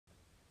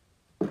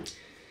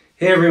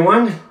Hey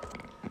everyone,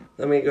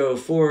 let me go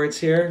forwards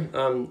here.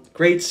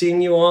 Great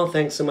seeing you all.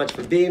 Thanks so much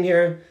for being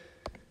here.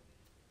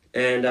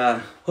 And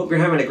hope you're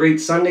having a great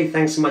Sunday.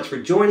 Thanks so much for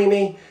joining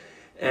me.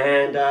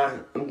 And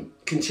I'm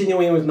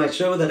continuing with my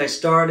show that I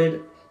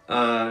started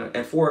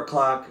at 4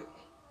 o'clock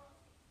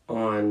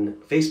on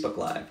Facebook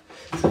Live.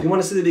 So if you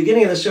want to see the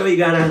beginning of the show, you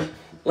gotta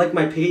like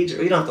my page.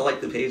 Or you don't have to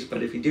like the page,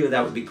 but if you do,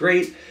 that would be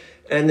great.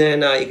 And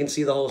then you can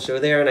see the whole show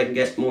there, and I can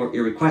get more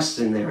your requests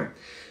in there.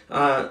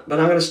 But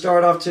I'm going to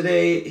start off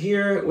today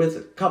here with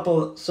a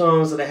couple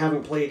songs that I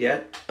haven't played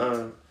yet.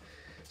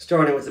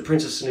 Starting with the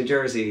Princess of New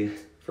Jersey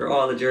for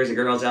all the Jersey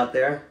girls out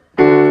there.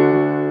 You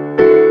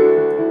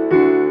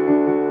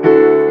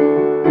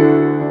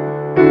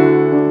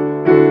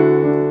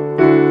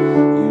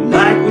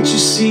like what you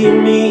see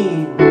in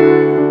me,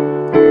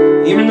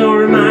 even though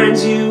it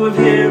reminds you of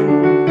him.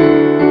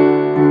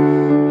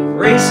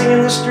 Racing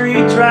in the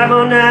street, drive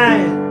all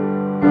night,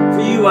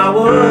 for you I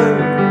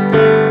would.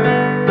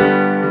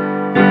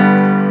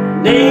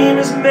 Name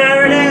is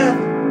Meredith,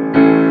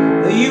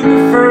 though you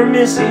prefer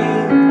Missy.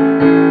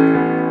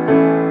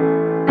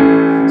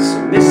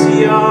 So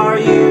Missy, are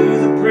you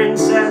the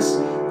princess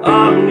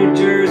of New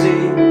Jersey?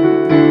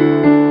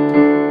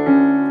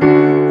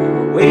 You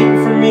were waiting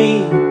for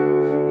me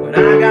when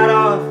I got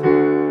off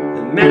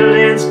the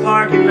Meadowlands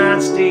parking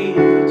lot stage.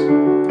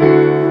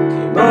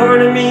 Came over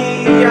to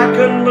me, I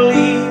couldn't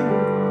believe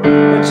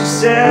what you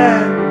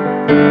said.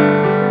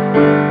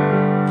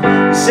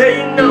 You said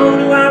you know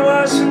who I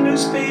was from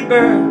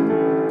newspaper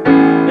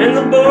and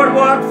the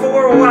boardwalk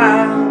for a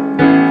while,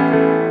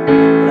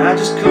 but I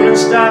just couldn't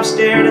stop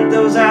staring at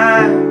those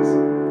eyes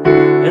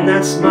and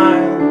that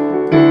smile.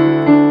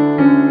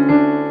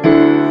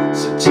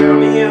 So tell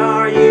me,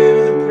 are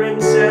you the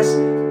princess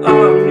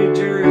of New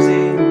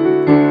Jersey?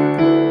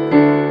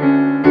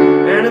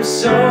 And if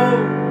so,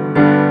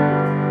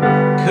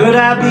 could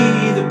I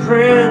be the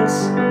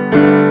prince?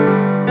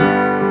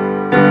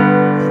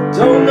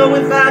 Don't know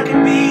if I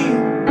could be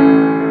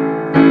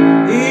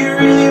who you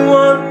really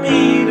want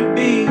me to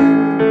be.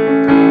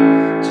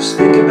 Just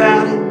think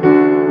about it,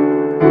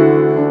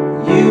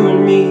 you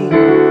and me.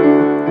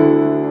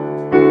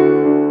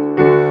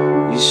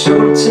 You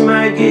showed up to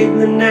my gig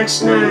the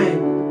next night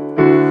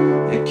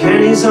at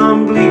Kenny's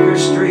on Bleecker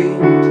Street,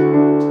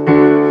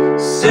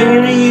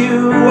 singing to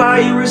you while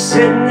you were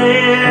sitting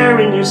there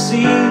in your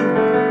seat,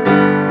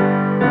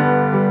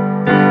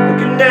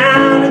 looking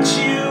down at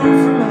you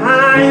from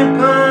high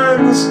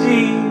upon the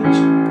stage,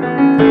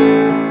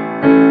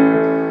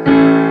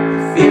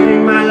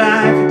 feeling my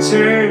life had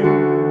turned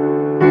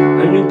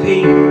a new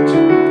page.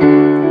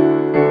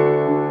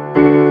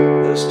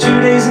 Those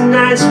 2 days and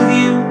nights with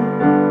you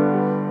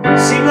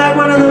seemed like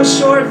one of those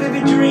short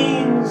vivid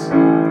dreams,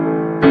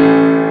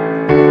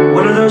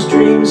 one of those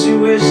dreams you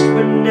wished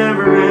would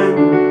never end.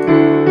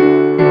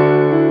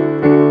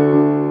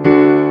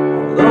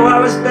 Although I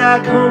was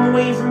back home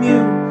away from you,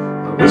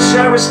 I wish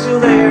I were still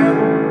there.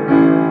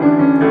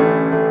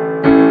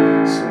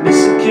 So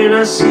Missy, can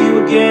I see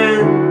you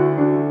again?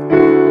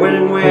 When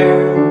and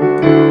where?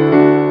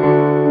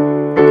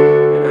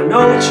 And I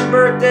know it's your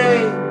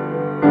birthday.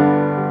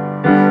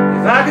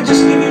 If I could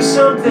just give you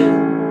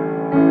something,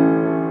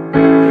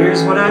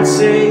 here's what I'd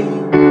say.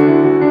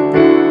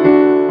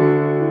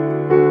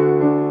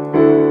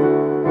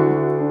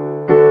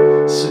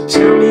 So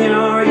tell me,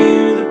 are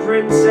you the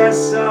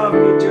princess of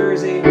New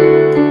Jersey?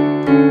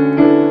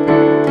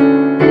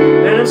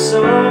 And if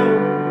so,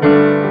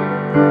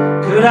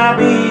 could I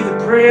be the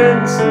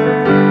prince?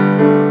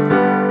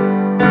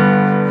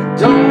 I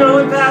don't know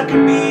if I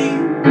could be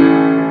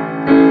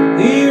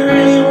who you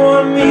really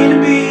want me to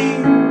be.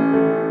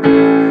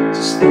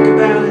 Just think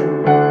about it,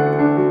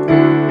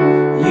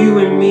 you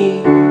and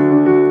me.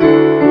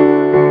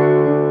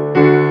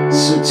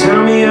 So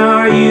tell me,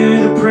 are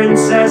you the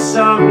princess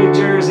of New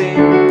Jersey?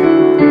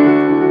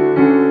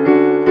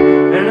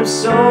 And if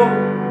so,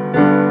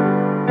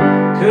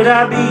 could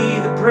I be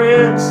the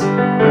prince?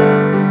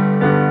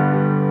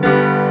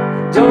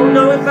 I don't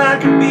know if I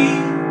could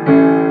be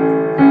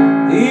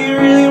who you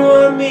really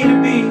want me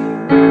to be.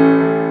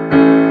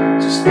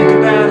 Just think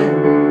about it,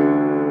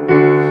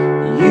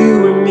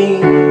 you and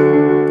me.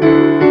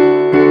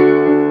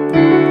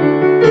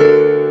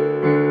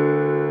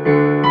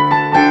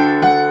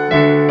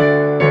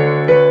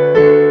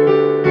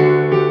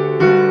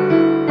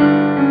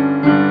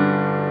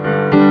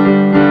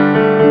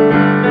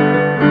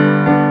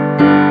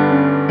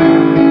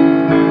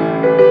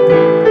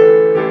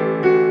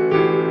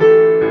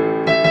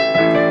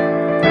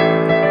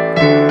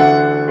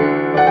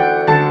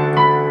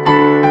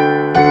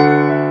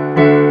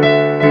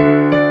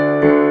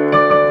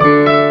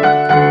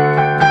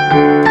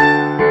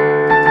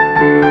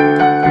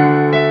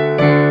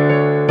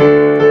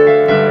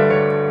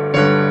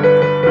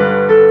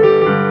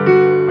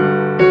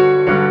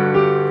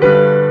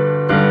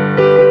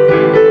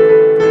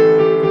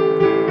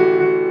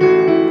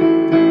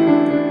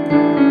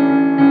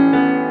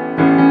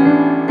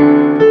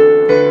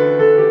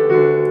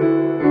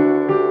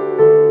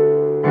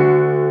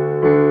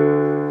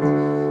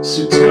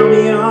 So tell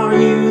me, are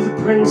you the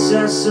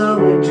princess of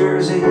New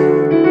Jersey,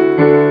 and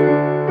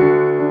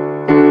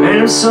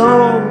if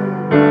so,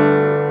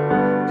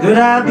 could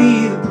I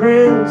be the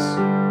prince?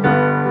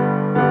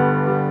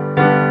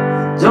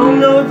 Don't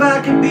know if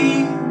I can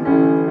be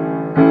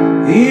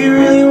who you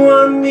really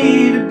want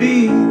me to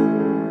be.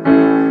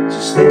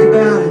 Just think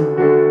about it,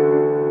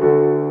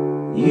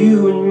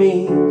 you and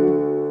me.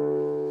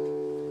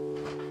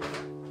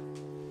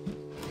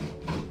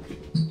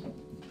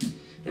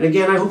 And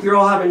again, I hope you're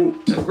all having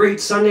a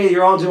great Sunday.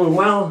 You're all doing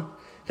well.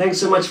 Thanks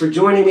so much for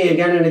joining me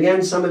again and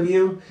again, some of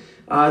you.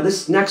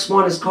 This next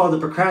one is called The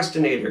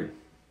Procrastinator.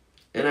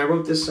 And I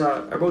wrote this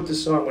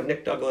song with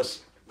Nick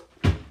Douglas.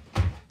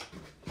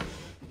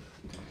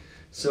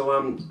 So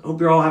hope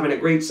you're all having a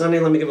great Sunday.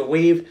 Let me give a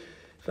wave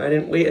if I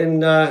didn't wait.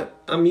 And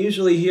I'm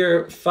usually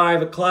here at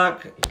 5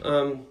 o'clock.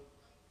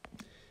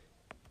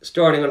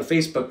 Starting on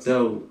Facebook,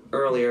 though,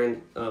 earlier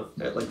and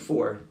at like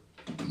 4.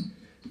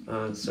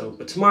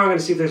 But tomorrow I'm going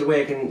to see if there's a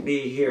way I can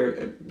be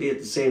here, be at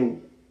the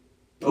same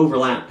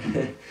overlap.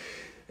 and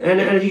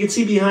if you can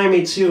see behind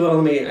me too, I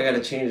got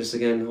to change this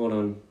again. Hold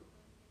on.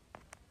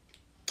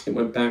 It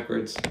went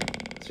backwards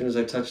as soon as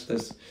I touched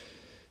this.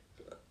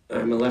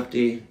 I'm a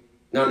lefty.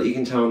 Not that you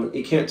can tell,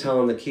 you can't tell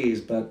on the keys,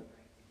 but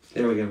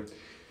there we go.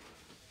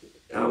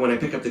 When I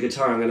pick up the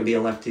guitar, I'm going to be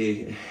a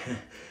lefty.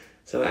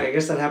 So I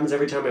guess that happens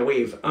every time I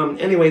wave.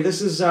 Anyway, this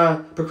is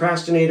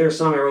Procrastinator, a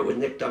song I wrote with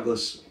Nick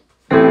Douglas.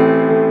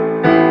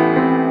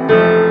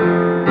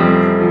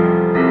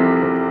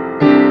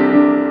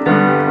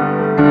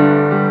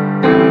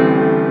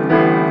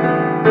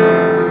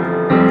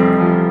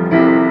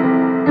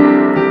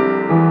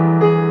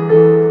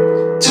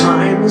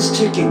 Time is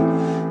ticking,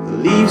 the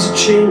leaves are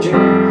changing,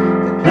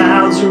 the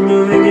clouds are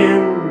moving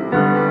in.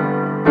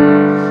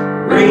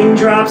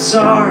 Raindrops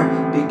are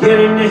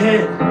beginning to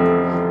hit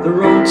the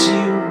road to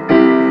you.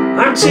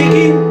 I'm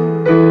taking,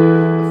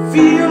 I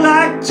feel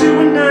like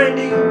doing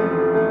 90,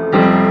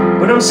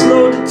 but I'm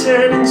slowed to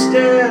 10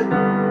 instead.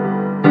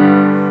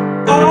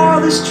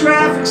 All this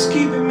traffic's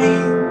keeping me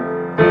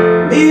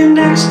being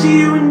next to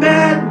you in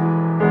bed.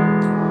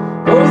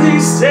 Oh, they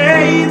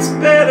say it's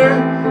better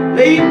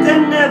late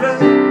than never.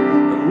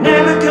 I'm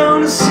never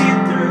gonna see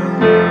it through.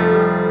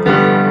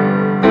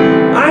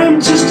 I am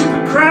just a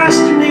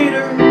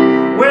procrastinator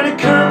when it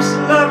comes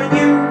to loving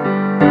you.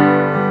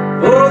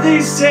 Oh,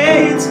 they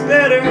say it's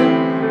better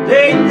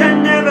late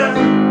than never.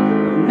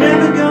 I'm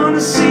never gonna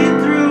see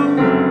it through.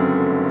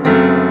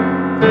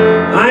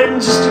 I'm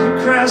just a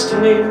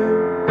procrastinator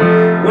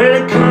when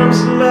it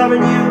comes to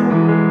loving you.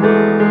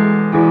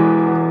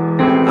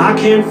 I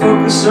can't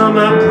focus on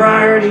my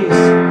priorities,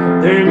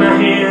 they're in my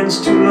hands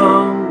too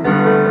long.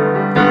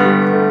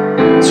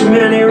 Too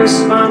many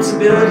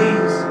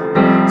responsibilities,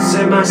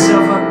 set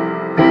myself up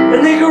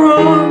and they go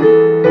wrong.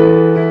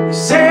 You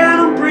say I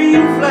don't bring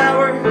you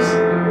flowers,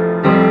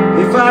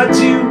 if I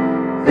do,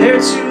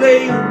 they're too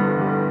late.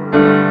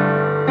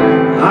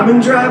 I've been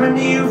driving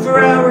to you for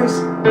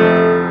hours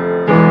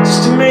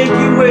just to make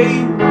you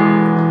wait.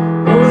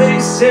 Oh, they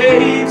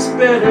say it's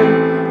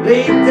better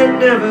late than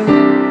never.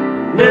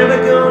 I'm never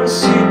gonna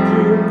see it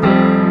through.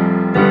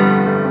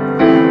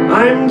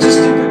 I'm just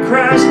a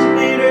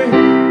procrastinator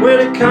when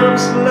it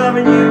comes to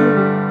loving you.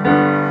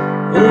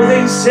 Oh,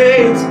 they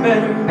say it's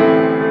better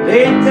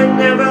late than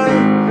never.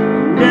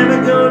 I'm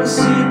never gonna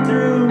see it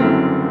through.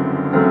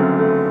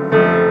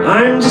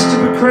 I'm just a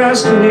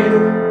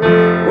procrastinator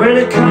when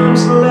it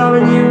comes to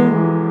loving you.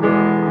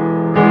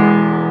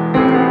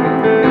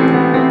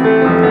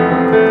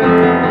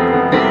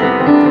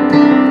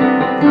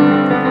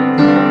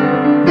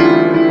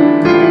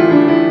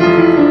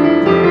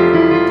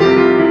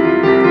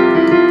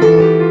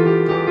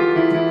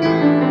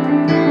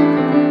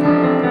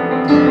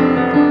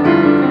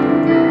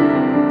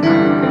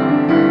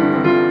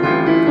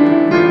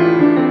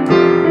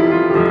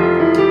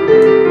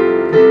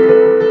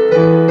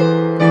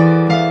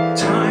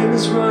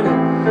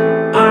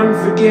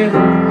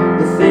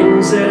 The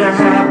things that I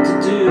have to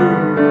do.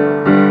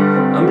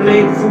 I'm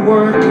late for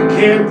work, I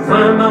can't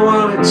find my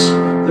wallet.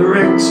 The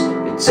rent,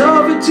 it's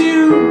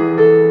overdue.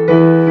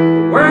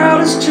 The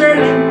world is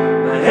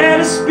turning, my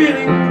head is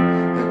spinning.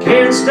 I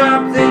can't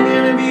stop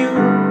thinking of you.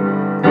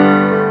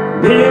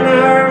 I'm in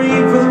a hurry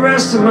for the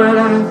rest of my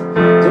life.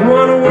 Don't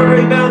want to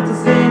worry about the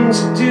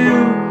things I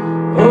do.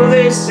 Oh,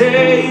 they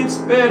say it's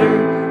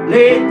better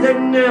late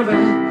than never.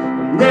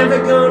 I'm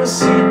never gonna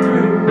see it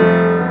through.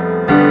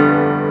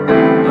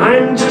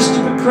 I'm just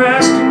a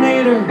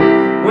procrastinator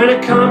when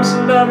it comes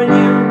to loving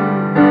you.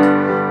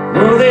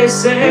 Oh, they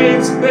say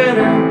it's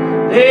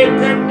better late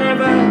than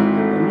never.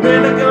 I'm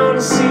never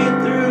gonna see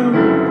it through.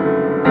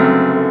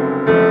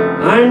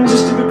 I'm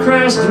just a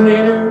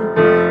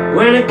procrastinator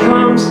when it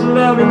comes to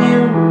loving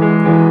you.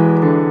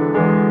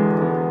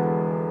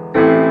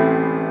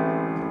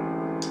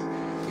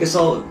 Guess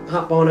I'll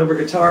hop on over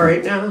guitar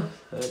right now.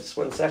 Just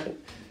 1 second.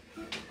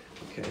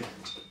 Okay.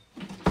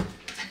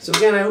 So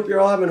again, I hope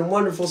you're all having a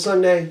wonderful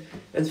Sunday,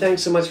 and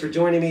thanks so much for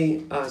joining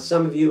me,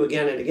 some of you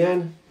again and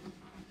again.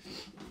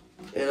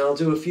 And I'll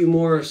do a few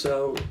more,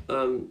 so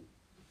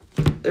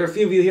there are a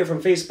few of you here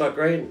from Facebook,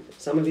 right?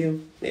 Some of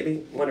you, maybe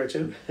one or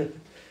two.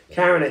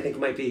 Karen, I think,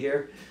 might be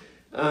here.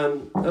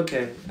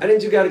 Okay, I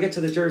didn't do Gotta Get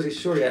to the Jersey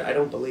Shore yet, I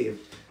don't believe.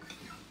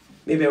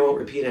 Maybe I won't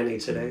repeat any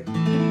today.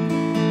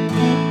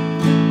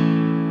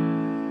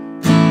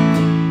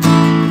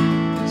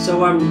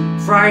 So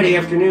Friday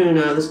afternoon,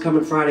 this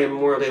coming Friday,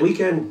 Memorial Day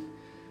weekend,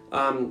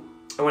 I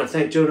want to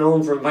thank Joe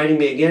Nolan for inviting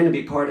me again to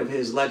be part of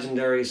his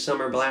legendary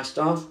Summer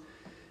Blast-Off.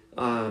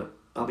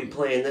 I'll be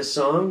playing this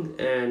song,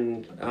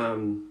 and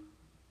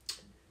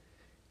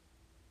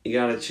you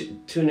gotta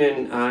tune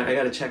in. I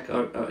gotta check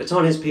out. It's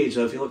on his page,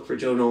 though, if you look for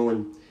Joe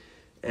Nolan.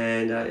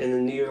 And in the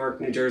New York,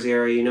 New Jersey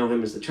area, you know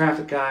him as the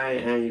traffic guy,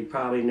 and you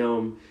probably know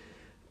him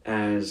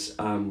as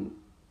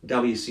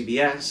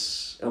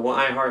WCBS,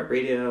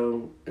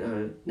 iHeartRadio,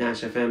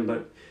 Nash FM,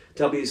 but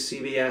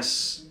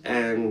WCBS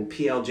and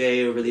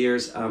PLJ over the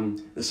years,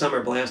 the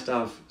Summer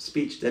Blast-Off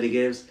speech that he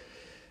gives,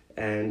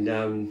 and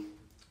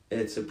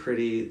it's a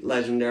pretty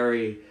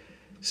legendary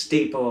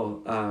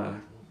staple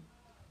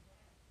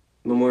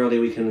Memorial Day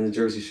weekend in the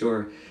Jersey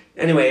Shore.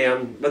 Anyway,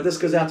 but this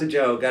goes out to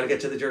Joe. Gotta Get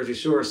to the Jersey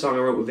Shore, a song I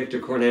wrote with Victor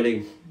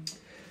Cornetti,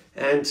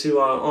 and to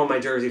all my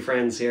Jersey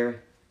friends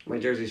here, my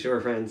Jersey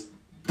Shore friends.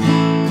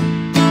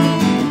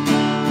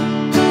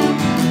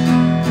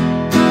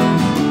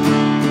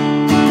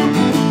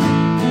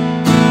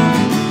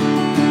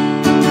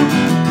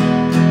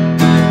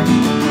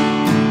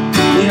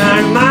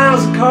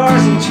 Miles of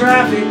cars and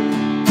traffic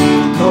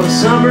on a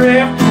summer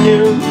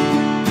afternoon.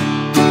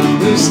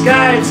 Blue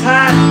sky, it's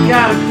hot,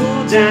 gotta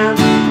cool down.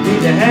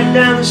 Need to head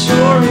down the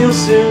shore real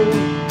soon.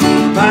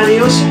 By the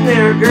ocean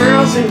there are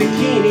girls in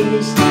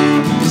bikinis,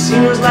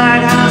 casinos,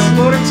 lighthouse,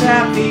 motor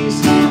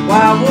tappies,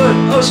 Wildwood,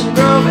 Ocean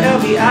Grove,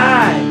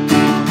 LBI,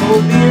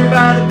 cold beer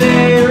by the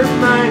bay or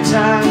Mai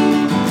Tai.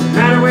 No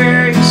matter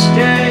where you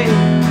stay,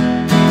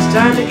 it's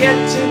time to get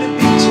to the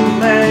beach and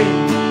play.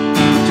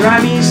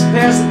 Drive east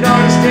past the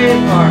Garden State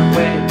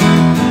Parkway,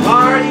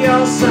 party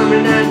all summer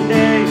night and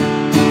day.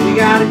 We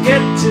gotta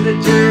get to the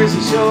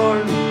Jersey Shore,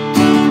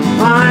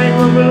 find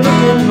what we're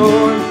looking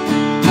for.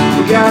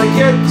 We gotta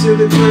get to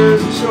the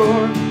Jersey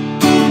Shore,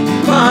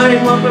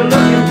 find what we're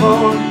looking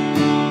for.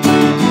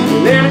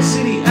 Atlantic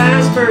City,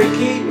 Asbury,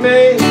 Cape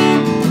May,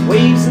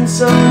 waves and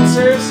sun,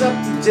 surfs up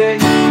to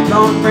date.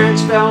 Long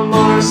Branch,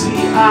 Belmar,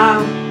 Sea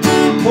Isle,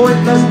 Point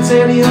Pleasant,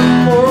 Sandy Hook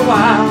for a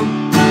while.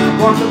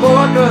 Walk the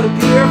board, go to the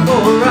pier for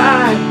a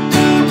ride.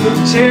 With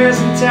chairs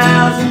and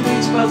towels and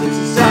beach balls, it's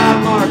a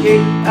side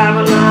market.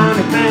 Avalon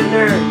or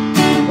Bender,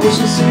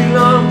 Ocean City,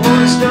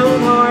 Longport,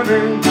 Stone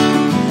Harbor.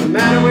 No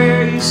matter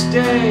where you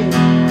stay,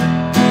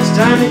 it's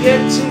time to get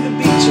to the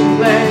beach and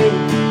play.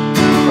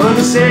 On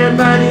the sand,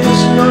 by the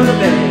ocean, on the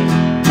bay.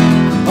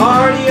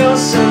 Party all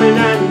summer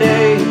night and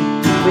day.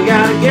 We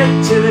gotta get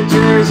to the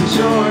Jersey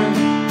Shore,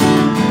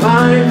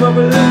 find what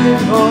we're looking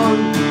for.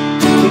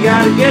 We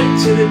gotta get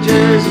to the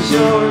Jersey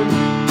Shore,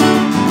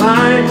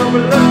 find what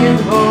we're looking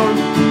for.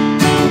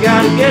 We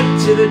gotta get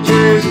to the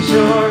Jersey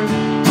Shore,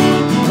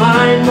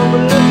 find what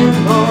we're looking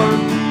for.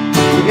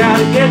 We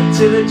gotta get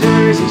to the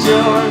Jersey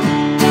Shore,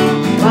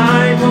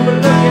 find what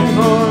we're looking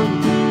for.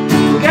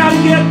 We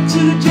gotta get to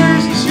the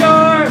Jersey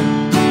Shore,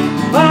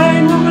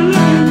 find what we're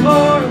looking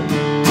for.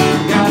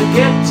 We gotta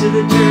get to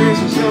the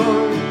Jersey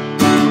Shore,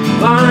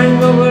 find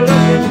what we're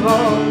looking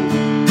for.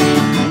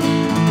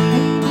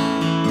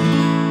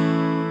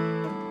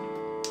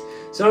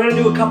 So I'm going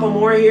to do a couple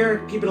more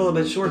here, keep it a little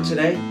bit short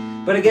today.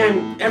 But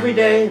again, every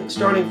day,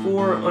 starting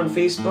 4 on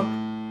Facebook,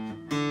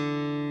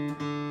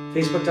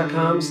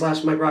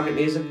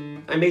 facebook.com/MikeRocketMusic.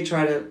 I may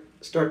try to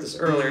start this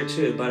earlier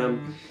too, but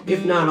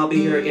if not, I'll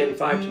be here again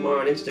 5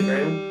 tomorrow on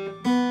Instagram.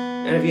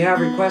 And if you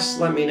have requests,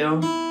 let me know.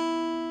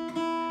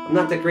 I'm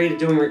not that great at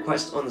doing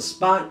requests on the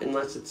spot,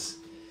 unless it's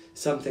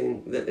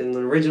something that in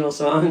an original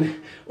song,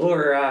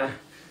 or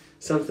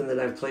something that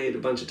I've played a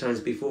bunch of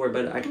times before,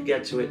 but I could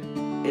get to it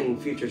in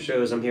future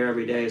shows. I'm here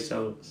every day,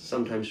 so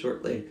sometime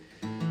shortly.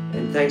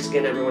 And thanks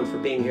again, everyone, for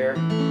being here.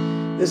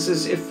 This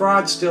is, if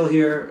Fraud's still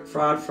here,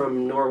 Fraud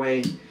from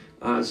Norway.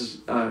 This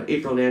is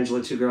April and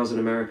Angela, 2 Girls in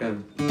America.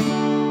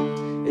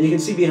 And you can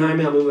see behind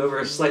me, I'll move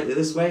over slightly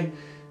this way.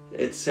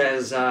 It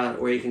says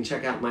where you can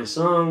check out my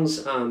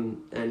songs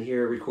and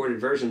hear recorded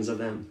versions of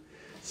them.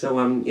 So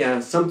yeah,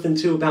 something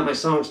too about my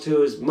songs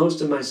too is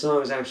most of my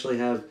songs actually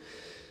have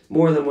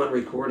more than one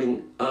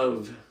recording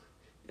of,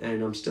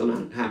 and I'm still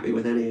not happy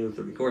with any of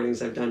the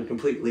recordings I've done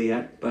completely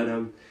yet, but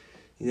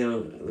you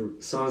know, the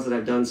songs that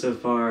I've done so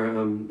far,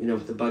 you know,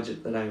 with the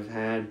budget that I've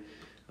had,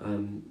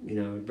 you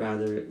know, I'd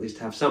rather at least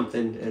have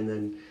something. And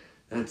then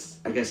that's,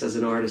 I guess as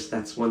an artist,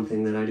 that's one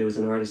thing that I do as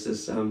an artist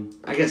is,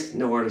 I guess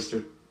no artists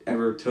are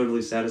ever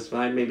totally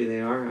satisfied. Maybe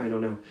they are, I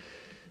don't know,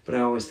 but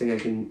I always think I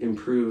can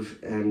improve.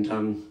 And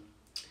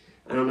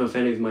I don't know if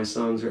any of my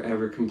songs are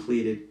ever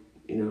completed,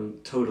 you know,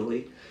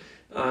 totally.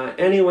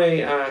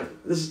 Anyway,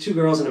 this is 2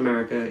 Girls in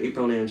America,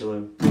 April and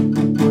Angela.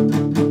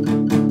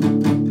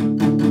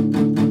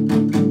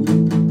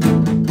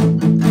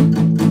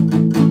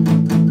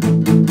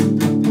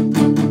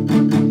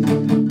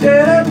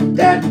 Da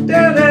da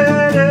da da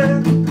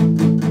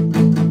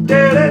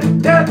da da da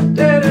da.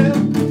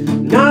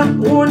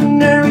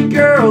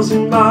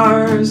 clubs and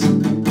bars,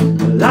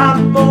 a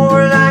lot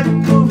more like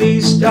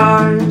movie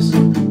stars.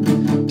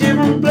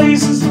 Different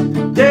places,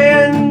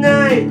 day and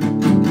night,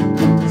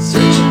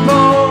 searching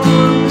for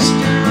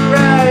Mr.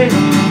 Right.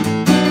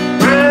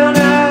 Brown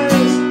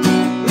eyes,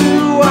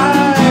 blue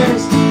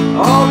eyes,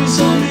 always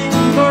hoping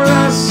for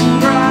a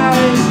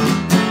surprise.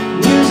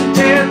 Music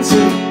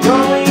dancing,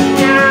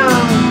 going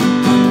out.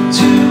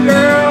 Two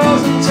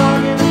girls I'm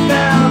talking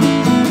about,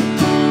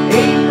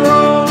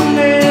 April and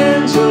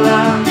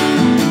Angela.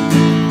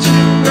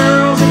 Two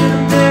girls in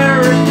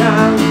America,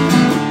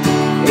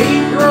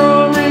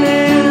 April and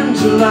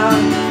Angela.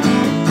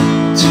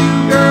 Two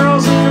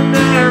girls in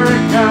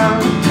America.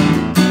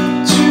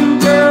 Two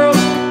girls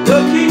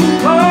looking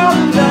for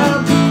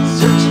love,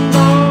 searching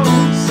for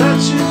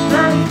such a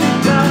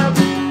perfect love,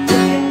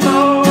 looking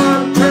for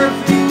the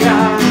perfect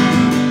guy,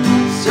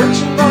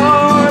 searching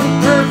for the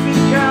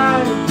perfect guy.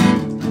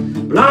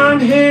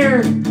 Blonde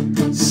hair,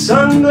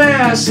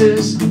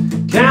 sunglasses,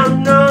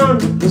 counting on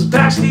those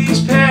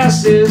backstage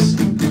passes.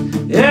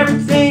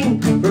 Everything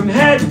from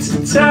head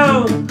to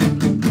toe,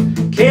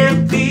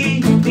 can't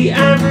be the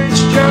average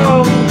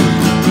Joe.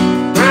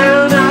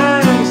 Brown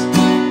eyes,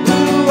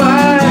 blue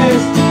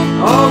eyes,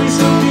 always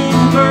hoping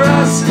for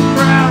a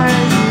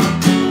surprise.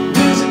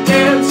 Music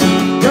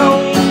dancing,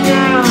 going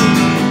out.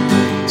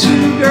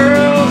 Two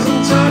girls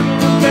I'm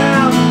talking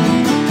about,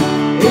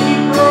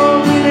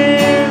 April and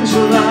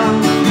Angela.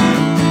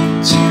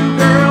 Two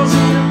girls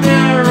in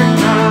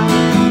America,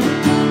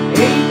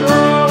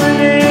 April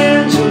and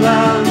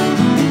Angela.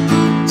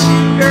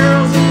 Two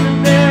girls in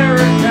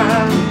America.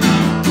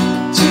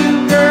 Two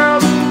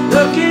girls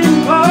looking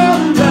for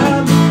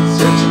love,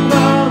 searching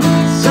for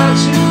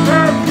such a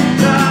perfect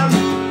love,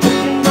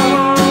 looking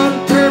for the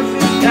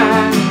perfect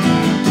guy,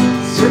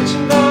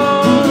 searching for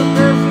the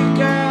perfect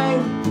guy.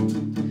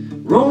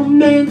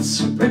 Romance,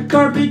 red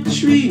carpet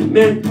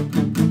treatment,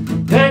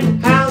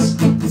 penthouse,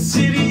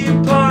 city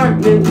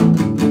apartment,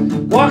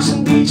 walks on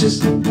beaches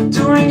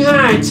during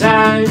high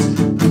tides,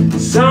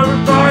 summer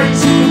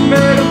parties,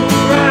 convertible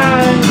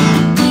rides.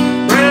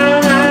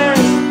 Brown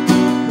eyes,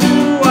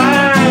 blue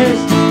eyes,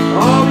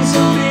 always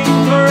hoping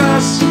for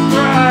a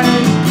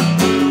surprise.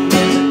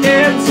 Music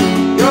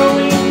dancing,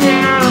 going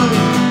out.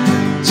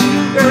 Two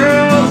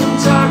girls I'm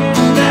talking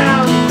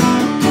about,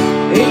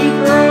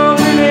 April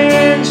and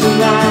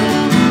Angela.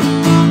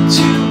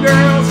 Two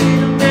girls in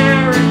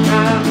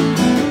America,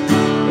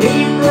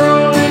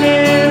 April and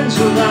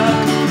Angela.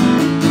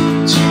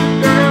 Two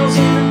girls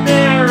in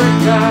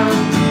America.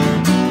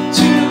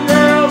 Two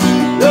girls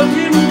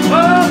looking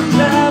for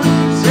love,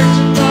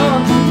 searching for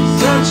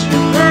such a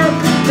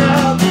perfect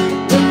love,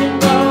 looking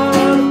for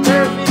the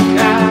perfect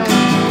guy,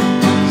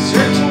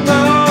 searching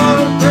for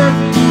the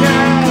perfect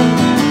guy.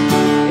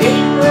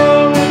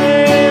 April and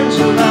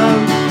Angela.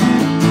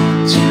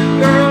 Two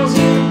girls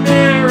in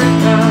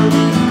America,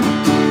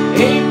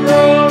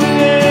 April and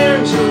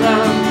Angela.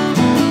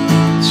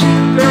 Two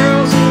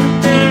girls in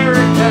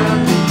America.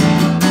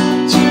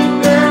 Two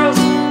girls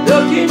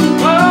looking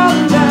for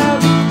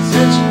love,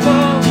 searching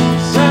for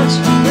such a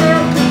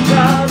perfect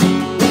love,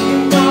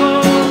 looking for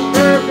the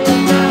perfect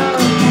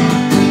love,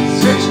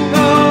 searching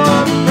for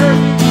the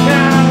perfect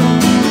guy.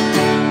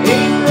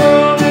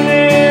 April and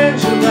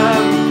Angela.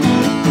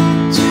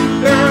 Two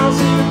girls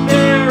in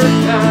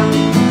America,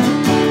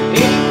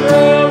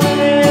 April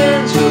and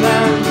Angela.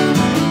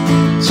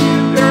 Two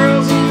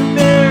girls in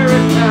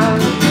America.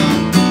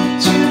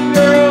 Two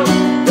girls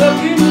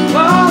looking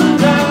for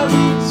love,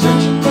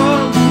 searching for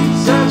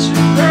such a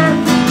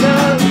perfect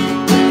love,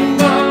 looking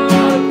for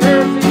the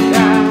perfect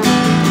guy,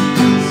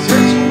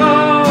 searching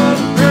for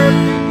the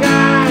perfect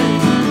guy.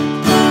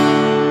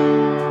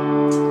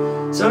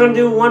 So I'm gonna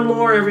do one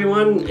more,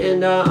 everyone,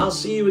 and I'll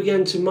see you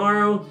again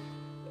tomorrow.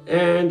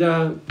 And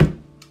I'm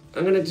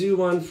gonna do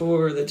one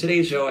for the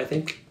Today Show. I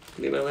think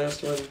it'll be my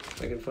last one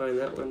if I can find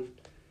that one.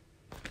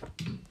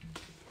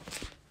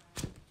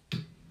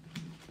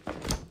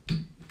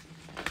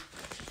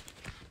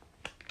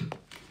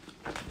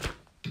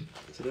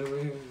 Is it over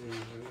here?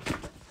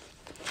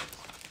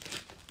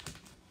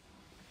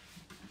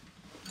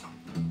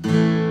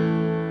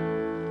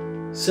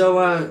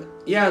 So,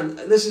 yeah,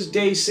 this is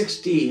day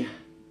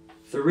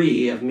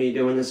 63 of me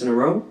doing this in a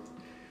row.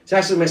 It's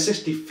actually my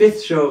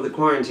 65th show of the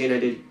quarantine. I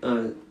did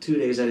 2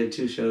 days, I did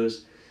 2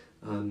 shows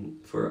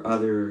for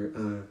other,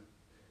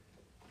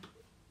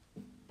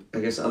 I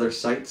guess, other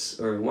sites.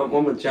 Or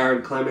one with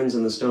Jared Clemens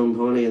and the Stone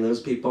Pony and those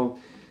people,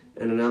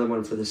 and another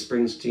one for the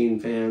Springsteen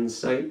fans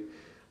site.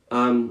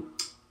 When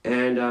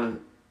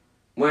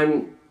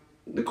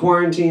the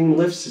quarantine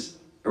lifts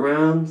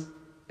around,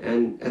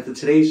 and at the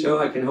Today Show,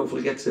 I can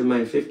hopefully get to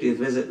my 50th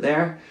visit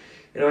there.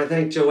 You know, I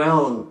thank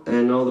Joelle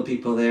and all the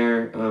people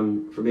there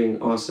for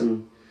being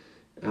awesome.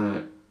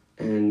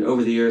 And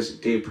over the years,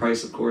 Dave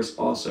Price, of course,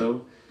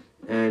 also.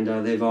 And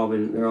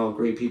they're all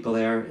great people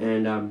there.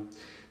 And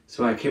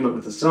so I came up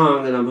with a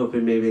song that I'm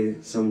hoping maybe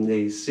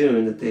someday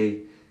soon that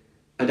they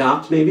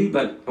adopt, maybe.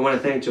 But I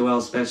want to thank Joelle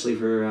especially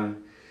for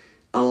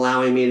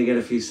allowing me to get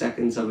a few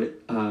seconds of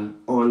it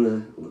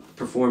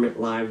perform it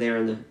live there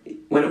in the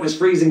when it was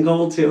freezing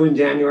cold too in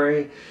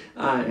January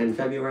and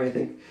February, I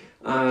think.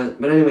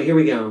 But anyway, here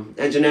we go.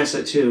 And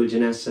Janessa too.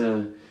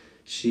 Janessa,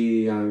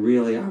 she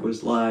really, I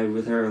was live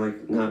with her,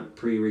 like not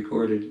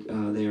pre-recorded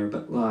there,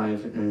 but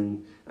live,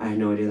 and I had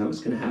no idea that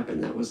was going to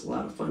happen. That was a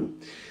lot of fun.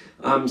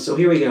 So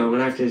here we go.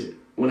 The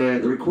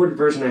recorded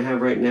version I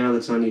have right now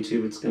that's on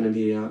YouTube, it's going to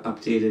be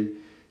updated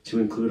to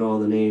include all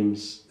the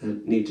names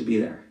that need to be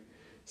there.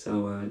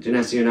 So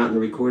Janessa, you're not in the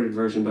recorded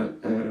version,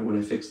 but when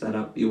I fix that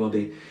up, you will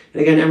be.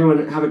 And again,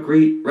 everyone, have a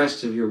great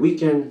rest of your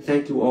weekend.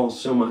 Thank you all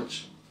so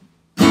much.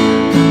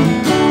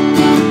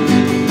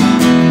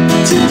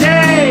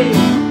 Today,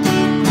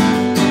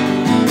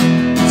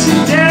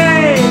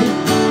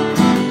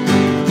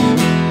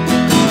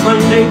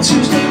 Monday,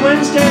 Tuesday,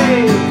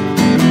 Wednesday,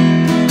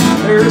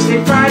 Thursday,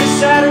 Friday,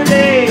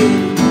 Saturday,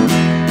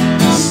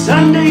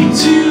 Sunday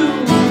too.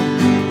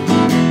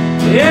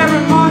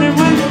 Every morning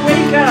when you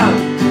wake up,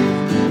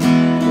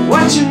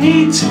 what you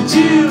need to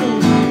do.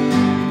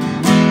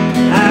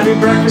 Have your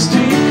breakfast, do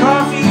your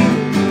coffee,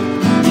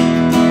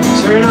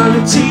 turn on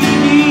the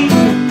TV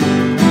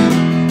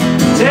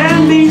to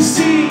NBC,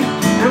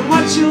 and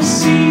what you'll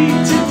see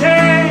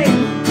today,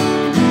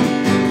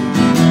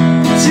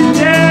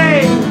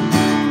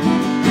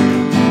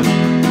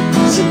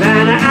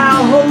 Savannah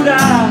Al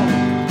Hoda,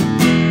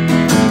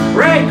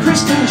 Ray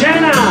Kristen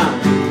Jenna,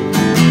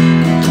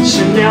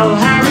 Chanel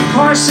Harry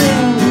Carson,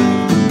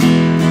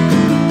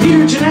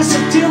 Peter Janessa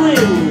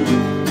Dylan,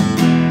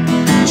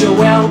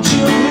 Joelle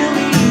Jill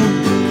Lily,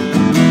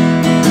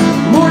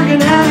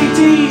 Morgan Allie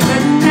Dave,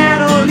 and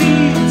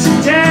Natalie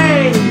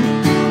today,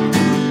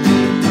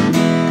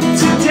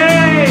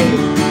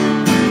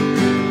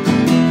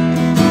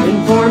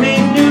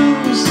 informing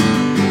news,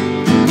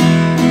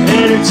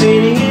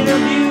 entertaining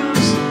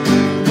interviews,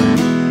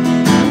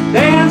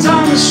 bands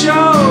on the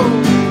show,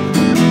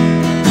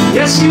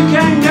 yes you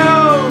can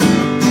go.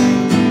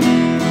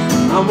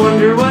 I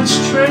wonder what's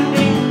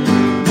trending,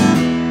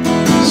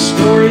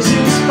 stories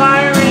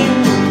inspiring.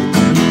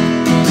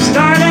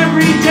 Start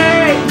every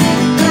day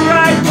the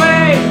right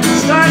way,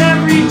 start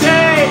every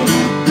day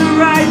the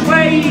right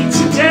way.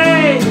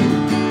 Today,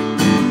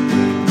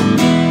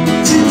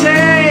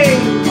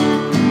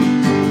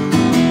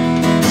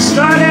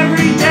 start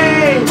every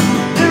day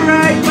the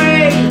right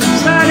way,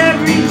 start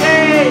every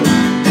day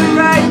the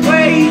right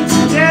way.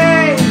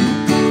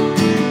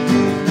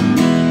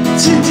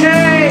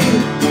 Today.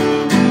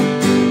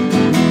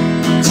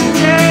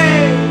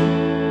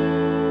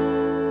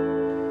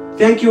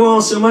 Thank you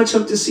all so much.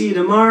 Hope to see you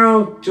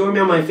tomorrow. Join me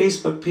on my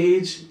Facebook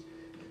page.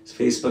 It's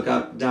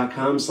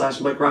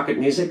facebook.com/Mike Rocket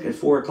Music at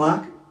 4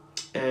 o'clock.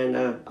 And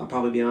I'll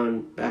probably be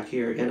on back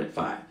here again at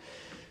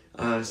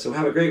 5. So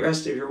have a great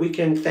rest of your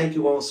weekend. Thank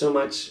you all so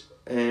much.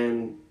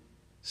 And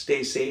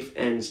stay safe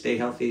and stay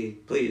healthy,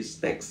 please.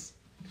 Thanks.